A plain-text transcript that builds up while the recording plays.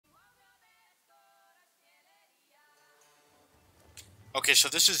Okay, so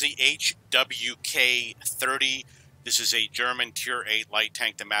this is the HWK 30. This is a German Tier 8 light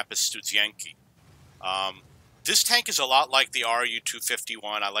tank. The map is Studzianki. Um, this tank is a lot like the RU-251.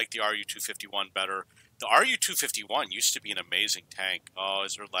 I like the RU-251 better. The RU-251 used to be an amazing tank. Oh,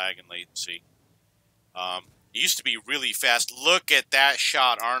 is there lag and latency? It used to be really fast. Look at that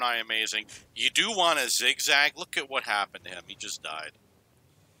shot. Aren't I amazing? You do want to zigzag. Look at what happened to him. He just died.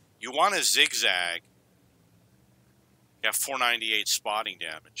 You want to zigzag. You have 498 spotting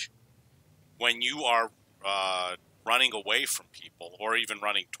damage. When you are running away from people or even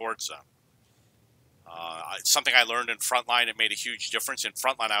running towards them. Something I learned in Frontline, it made a huge difference. In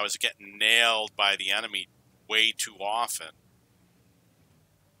Frontline, I was getting nailed by the enemy way too often.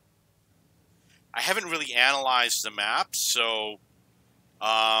 I haven't really analyzed the map, so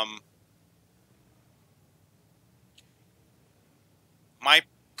my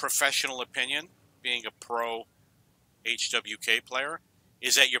professional opinion, being a pro HWK player,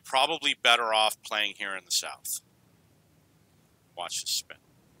 is that you're probably better off playing here in the south. Watch this spin.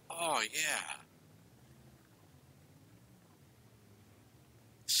 Oh, yeah.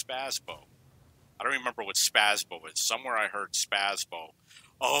 Spazbo. I don't remember what Spazbo is. Somewhere I heard Spazbo.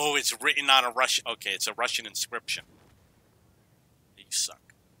 Oh, it's written on a Russian... Okay, it's a Russian inscription. You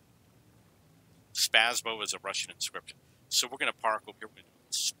suck. Spazbo is a Russian inscription. So we're going to park over here.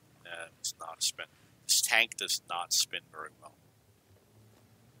 It's not a spin. This tank does not spin very well.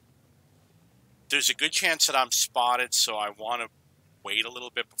 There's a good chance that I'm spotted, so I want to wait a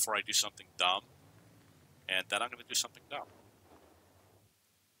little bit before I do something dumb. And then I'm going to do something dumb.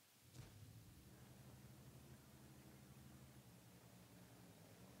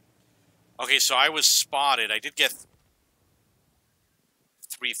 Okay, so I was spotted. I did get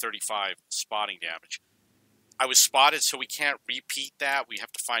 335 spotting damage. I was spotted, so we can't repeat that. We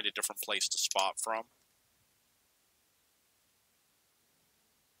have to find a different place to spot from.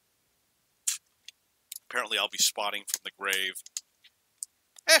 Apparently, I'll be spotting from the grave.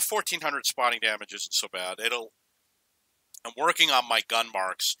 1,400 spotting damage isn't so bad. I'm working on my gun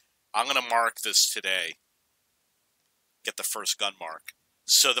marks. I'm going to mark this today. Get the first gun mark.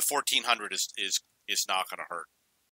 So the 1,400 is not going to hurt.